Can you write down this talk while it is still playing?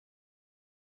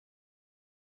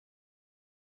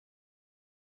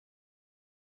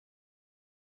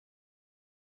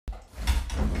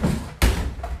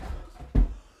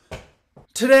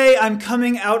Today I'm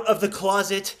coming out of the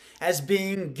closet as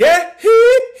being gay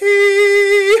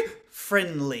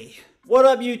friendly. What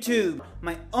up, YouTube?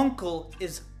 My uncle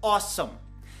is awesome.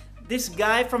 This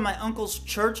guy from my uncle's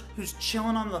church who's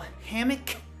chilling on the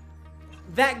hammock,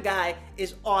 that guy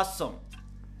is awesome.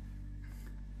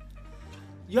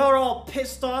 Y'all are all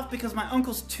pissed off because my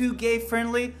uncle's too gay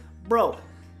friendly. Bro,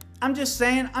 I'm just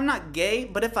saying, I'm not gay,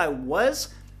 but if I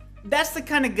was, that's the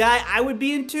kind of guy I would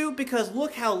be into because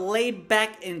look how laid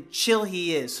back and chill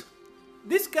he is.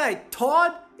 This guy,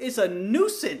 Todd, is a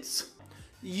nuisance.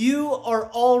 You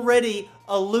are already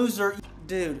a loser.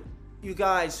 Dude, you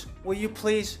guys, will you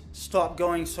please stop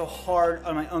going so hard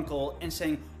on my uncle and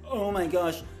saying, oh my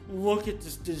gosh, look at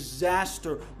this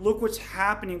disaster. Look what's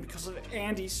happening because of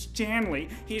Andy Stanley.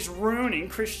 He's ruining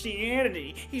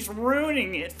Christianity. He's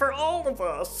ruining it for all of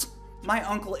us. My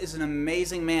uncle is an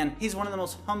amazing man. He's one of the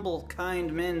most humble,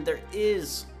 kind men there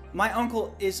is. My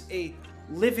uncle is a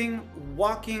living,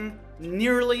 walking,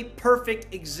 nearly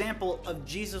perfect example of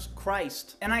Jesus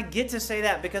Christ. And I get to say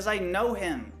that because I know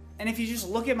him. And if you just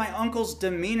look at my uncle's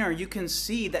demeanor, you can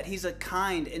see that he's a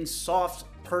kind and soft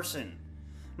person.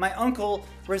 My uncle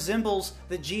resembles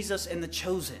the Jesus and the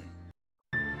Chosen.